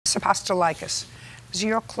Pastolikis, is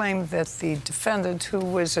your claim that the defendant, who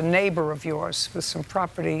was a neighbor of yours with some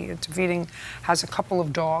property intervening, has a couple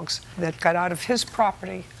of dogs that got out of his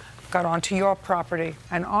property, got onto your property,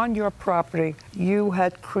 and on your property you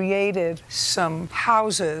had created some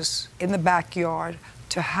houses in the backyard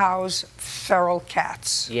to house feral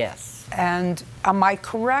cats? Yes. And am I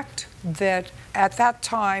correct that at that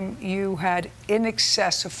time you had in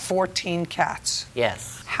excess of 14 cats?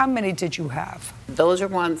 Yes. How many did you have? Those are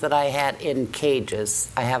ones that I had in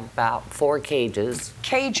cages. I have about 4 cages.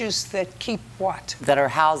 Cages that keep what? That are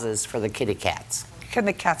houses for the kitty cats. Can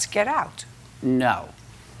the cats get out? No.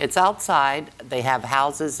 It's outside. They have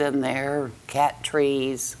houses in there, cat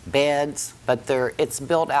trees, beds, but it's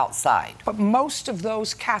built outside. But most of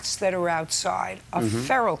those cats that are outside are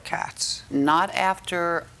feral cats. Not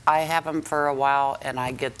after I have them for a while and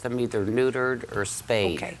I get them either neutered or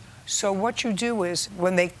spayed. Okay. So what you do is,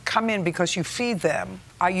 when they come in because you feed them,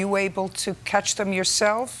 are you able to catch them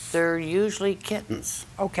yourself? They're usually kittens.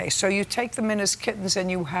 Okay, so you take them in as kittens and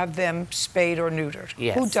you have them spayed or neutered.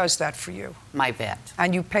 Yes. Who does that for you? My vet.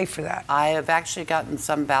 And you pay for that? I have actually gotten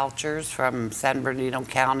some vouchers from San Bernardino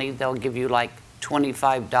County. They'll give you like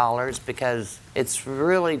 $25 because it's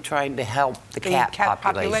really trying to help the cat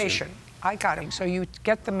population. I got it. So you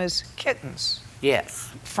get them as kittens? Yes.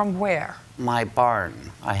 From where? My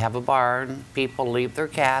barn. I have a barn. People leave their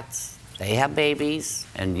cats. They have babies,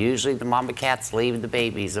 and usually the mama cats leave the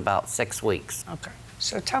babies about 6 weeks. Okay.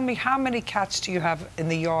 So tell me, how many cats do you have in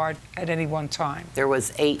the yard at any one time? There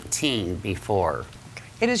was 18 before. Okay.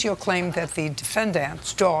 It is your claim that the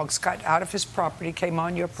defendant's dogs got out of his property, came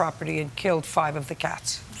on your property, and killed 5 of the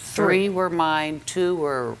cats. 3 were mine, 2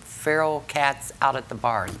 were feral cats out at the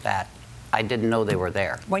barn that I didn't know they were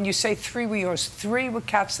there. When you say 3 were yours, 3 were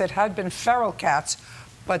cats that had been feral cats,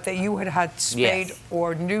 but that you had spayed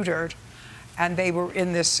or neutered, and they were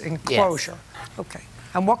in this enclosure. Yes. Okay.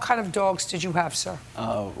 And what kind of dogs did you have, sir?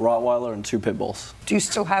 Rottweiler and 2 pit bulls. Do you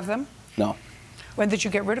still have them? No. When did you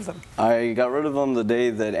get rid of them? I got rid of them the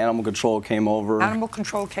day that Animal Control came over. Animal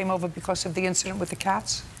Control came over because of the incident with the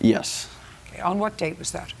cats? Yes. Okay. On what date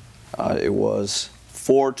was that? It was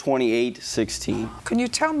 4/28/16. Can you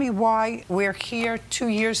tell me why we're here 2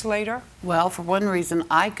 years later? Well, for one reason,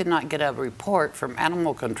 I could not get a report from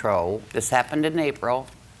Animal Control. This happened in April.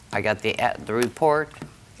 I got the report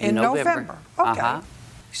in November. Okay.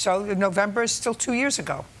 So November is still 2 years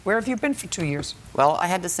ago. Where have you been for 2 years? Well, I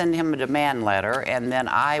had to send him a demand letter, and then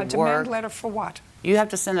A demand letter for what? You have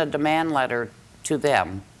to send a demand letter to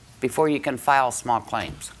them before you can file small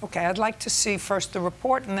claims. Okay, I'd like to see first the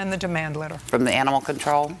report and then the demand letter. From the Animal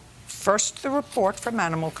Control? First the report from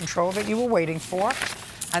Animal Control that you were waiting for,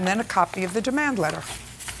 and then a copy of the demand letter.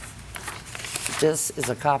 This is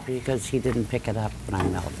a copy because he didn't pick it up when I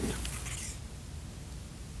mailed it.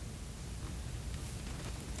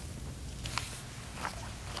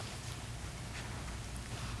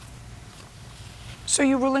 So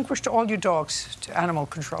you relinquished all your dogs to Animal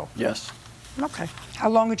Control? Yes. Okay. How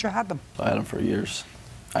long had you had them? I had them for years.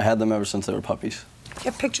 I had them ever since they were puppies. You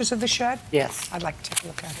have pictures of the shed? Yes. I'd like to take a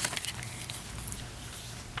look at it.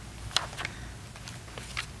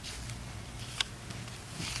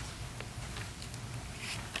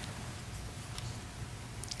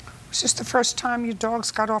 Was this the first time your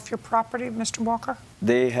dogs got off your property, Mr. Walker?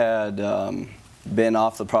 They had been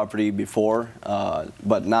off the property before,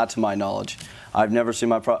 but not to my knowledge. I've never seen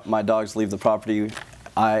my dogs leave the property.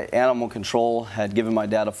 Animal Control had given my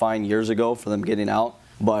dad a fine years ago for them getting out,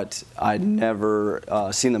 but I'd never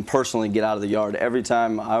seen them personally get out of the yard. Every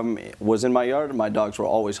time I was in my yard, my dogs were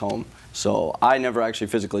always home. So I never actually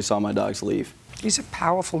physically saw my dogs leave. These are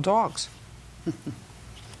powerful dogs.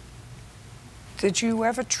 Did you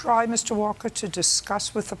ever try, Mr. Walker, to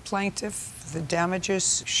discuss with the plaintiff the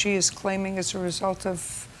damages she is claiming as a result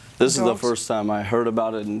of This is the first time I heard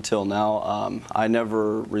about it until now. I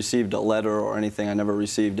never received a letter or anything. I never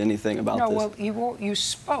received anything about this. No, well, you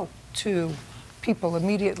spoke to people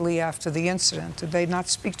immediately after the incident. Did they not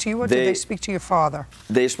speak to you, or did they speak to your father?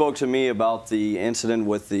 They spoke to me about the incident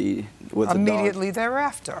with the dog. Immediately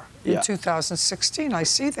thereafter, in Yeah. 2016. I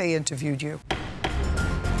see they interviewed you.